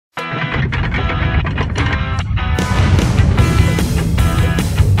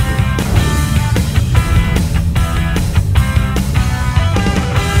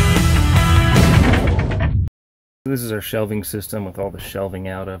This is our shelving system with all the shelving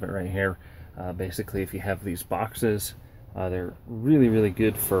out of it right here. Basically, if you have these boxes, they're really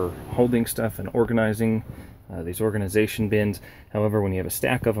good for holding stuff and organizing these organization bins. However, when you have a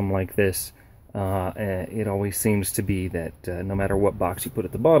stack of them like this, it always seems to be that no matter what box you put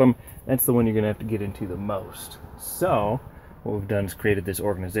at the bottom, that's the one you're going to have to get into the most. So what we've done is created this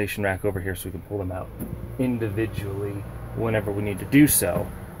organization rack over here so we can pull them out individually whenever we need to do so.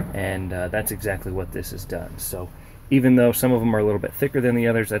 And that's exactly what this has done. So even though some of them are a little bit thicker than the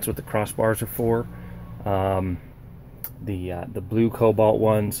others, that's what the crossbars are for. The blue Kobalt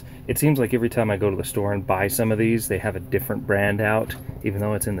ones, it seems like every time I go to the store and buy some of these, they have a different brand out, even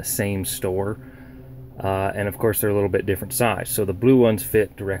though it's in the same store. And of course they're a little bit different size. So the blue ones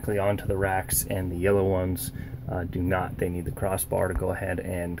fit directly onto the racks, and the yellow ones do not. They need the crossbar to go ahead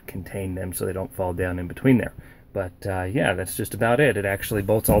and contain them so they don't fall down in between there. But yeah, that's just about it. It actually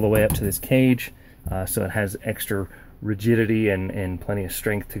bolts all the way up to this cage, so it has extra rigidity and plenty of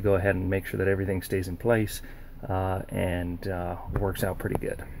strength to go ahead and make sure that everything stays in place, and works out pretty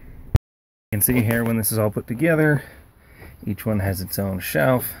good. You can see here when this is all put together, each one has its own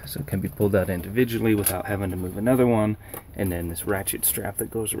shelf, so it can be pulled out individually without having to move another one. And then this ratchet strap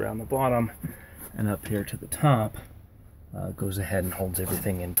that goes around the bottom and up here to the top goes ahead and holds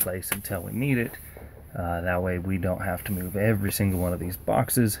everything in place until we need it. That way we don't have to move every single one of these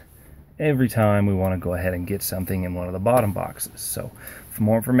boxes every time we want to go ahead and get something in one of the bottom boxes. So for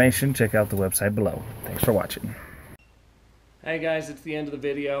more information, check out the website below. Thanks for watching. Hey guys, it's the end of the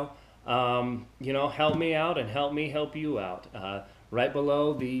video. You know, help me out and help me help you out. Right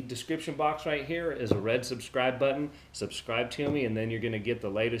below the description box right here is a red subscribe button. Subscribe to me and then you're going to get the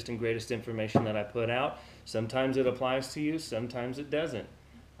latest and greatest information that I put out. Sometimes it applies to you, sometimes it doesn't.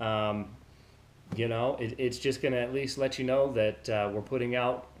 You know, it's just going to at least let you know that we're putting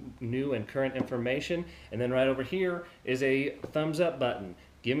out new and current information. And then right over here is a thumbs up button.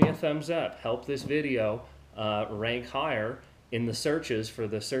 Give me a thumbs up. Help this video rank higher in the searches for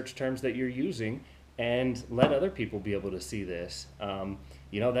the search terms that you're using, and let other people be able to see this.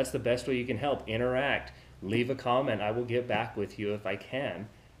 You know, that's the best way you can help. Interact. Leave a comment. I will get back with you if I can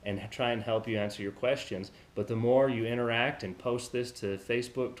and try and help you answer your questions. But the more you interact and post this to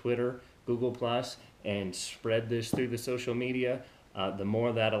Facebook, Twitter, Google+, and spread this through the social media, the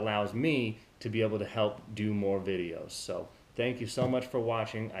more that allows me to be able to help do more videos. So thank you so much for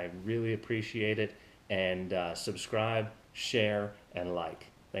watching. I really appreciate it. And subscribe, share, and like.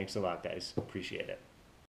 Thanks a lot, guys. Appreciate it.